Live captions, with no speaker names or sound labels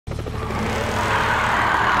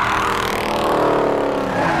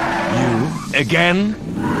again?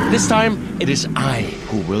 This time, it is I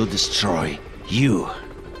who will destroy you.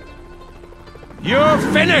 You're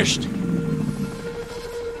finished!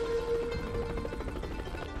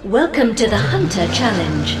 Welcome to the Hunter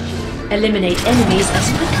Challenge. Eliminate enemies as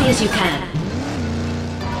quickly as you can.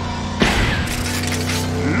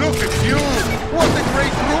 Look at you! What a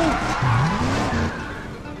great route!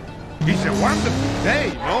 It's a wonderful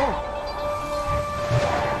day, no?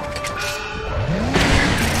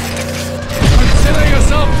 Consider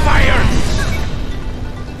yourself fired!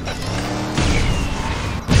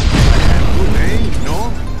 Good day, no?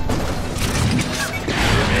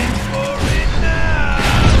 Aim for it now!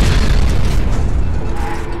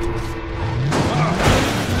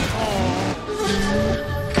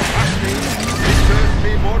 It serves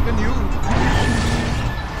me more than you.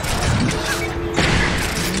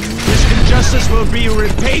 This injustice will be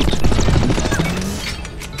repaid!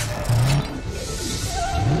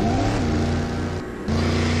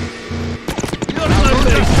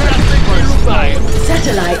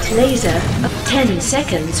 Satellite laser of 10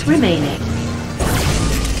 seconds remaining.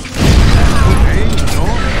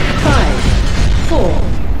 5, 4,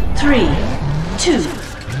 3, 2,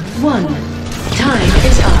 1. Time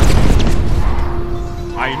is up.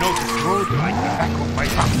 I know this road like the back of my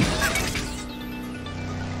hand.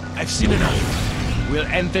 I've seen enough. We'll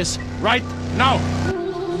end this right now!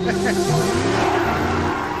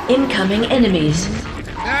 Incoming enemies.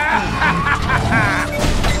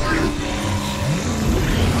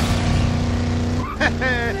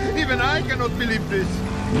 Even I cannot believe this.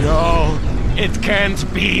 No, it can't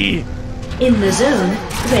be! In the zone,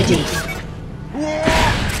 ready.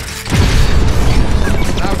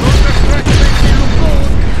 Now don't distract me, you fool!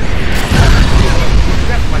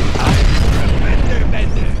 That's my time.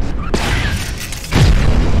 Bender.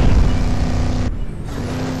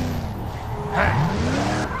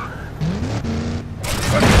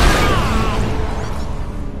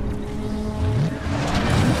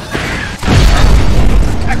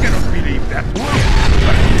 I cannot believe that. Would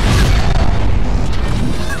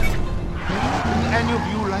any of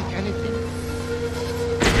you like anything?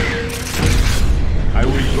 I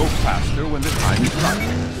will go faster when the time is right.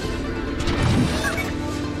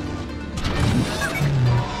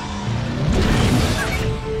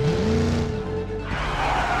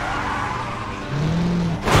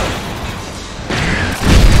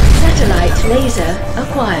 Satellite laser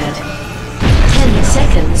acquired. 10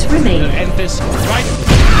 seconds remaining. End this right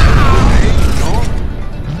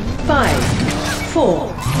 5,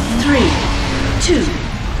 4, 3, 2,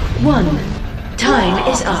 1. Time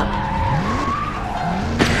is up.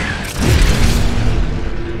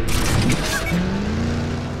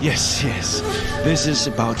 Yes. This is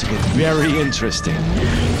about to get very interesting.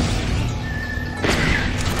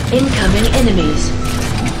 Incoming enemies.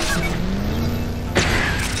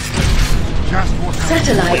 Just what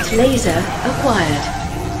Satellite laser acquired.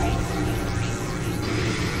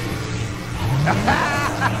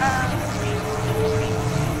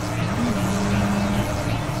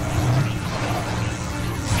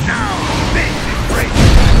 now this is great.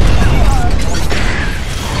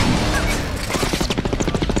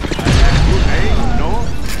 Good day, no?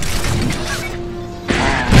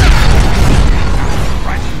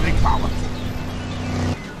 Right, big power.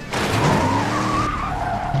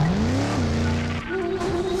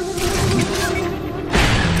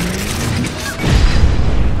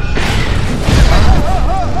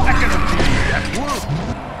 I cannot believe that worked.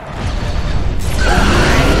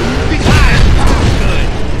 Big iron power, good.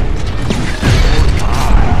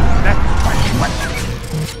 That's quite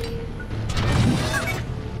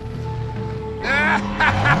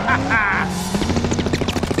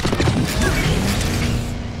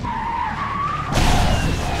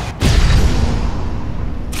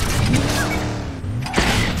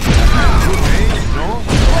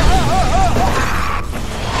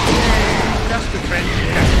just a friendly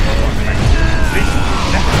test.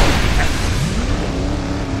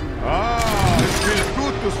 It feels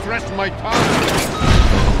good to stretch my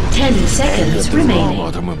tongue. 10 seconds remaining.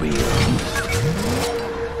 Automobile.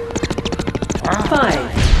 5, I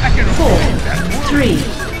cannot 4, believe that worked. 3,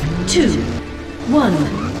 2, 1.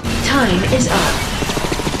 Time is up.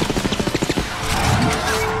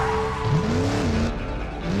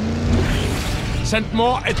 Send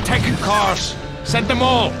more attack cars! Send them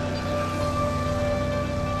all!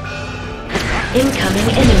 Incoming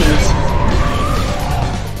enemies.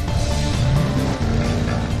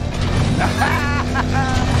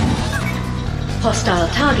 Hostile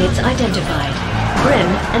targets identified. Grim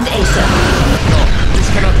and Acer. No, this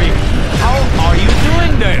cannot be. How are you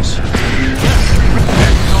doing this?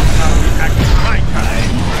 That's not how we act in my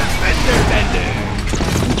time. Bender.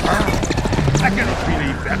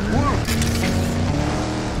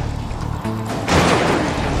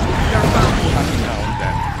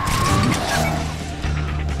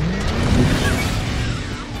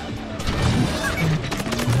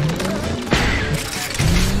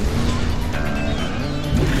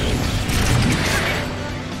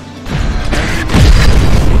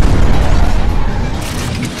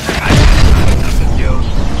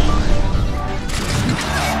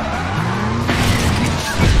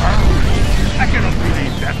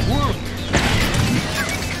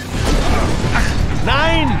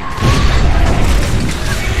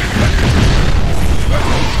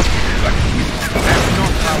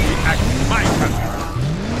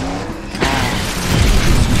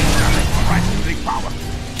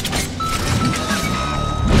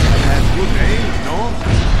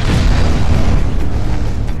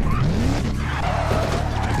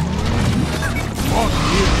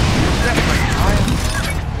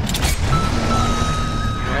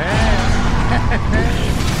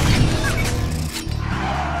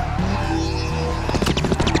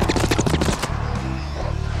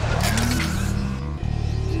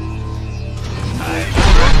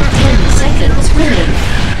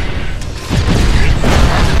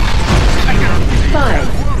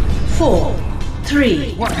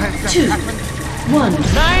 2, 1.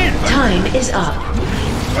 Time is up.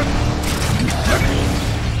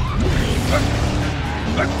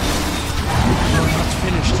 You're not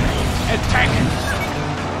finished. Attack!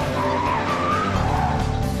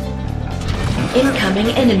 Incoming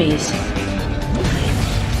enemies.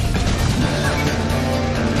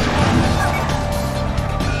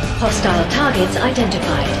 Hostile targets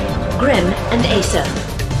identified. Grim and Acer.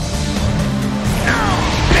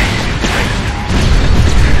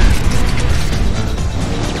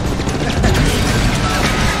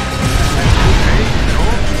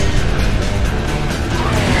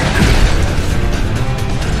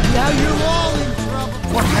 Now you're all in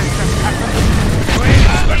trouble. What has just happened?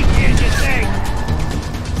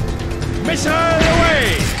 Missile away!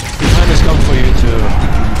 The time has come for you to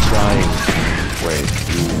try. Wait,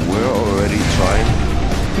 you were already trying?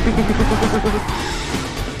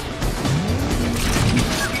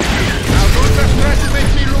 Now don't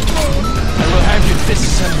underestimate me, Lupo. I will have you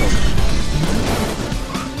disassembled.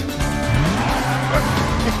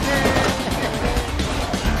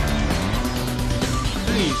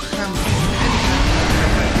 Please, come.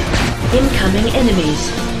 Incoming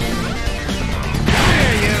enemies.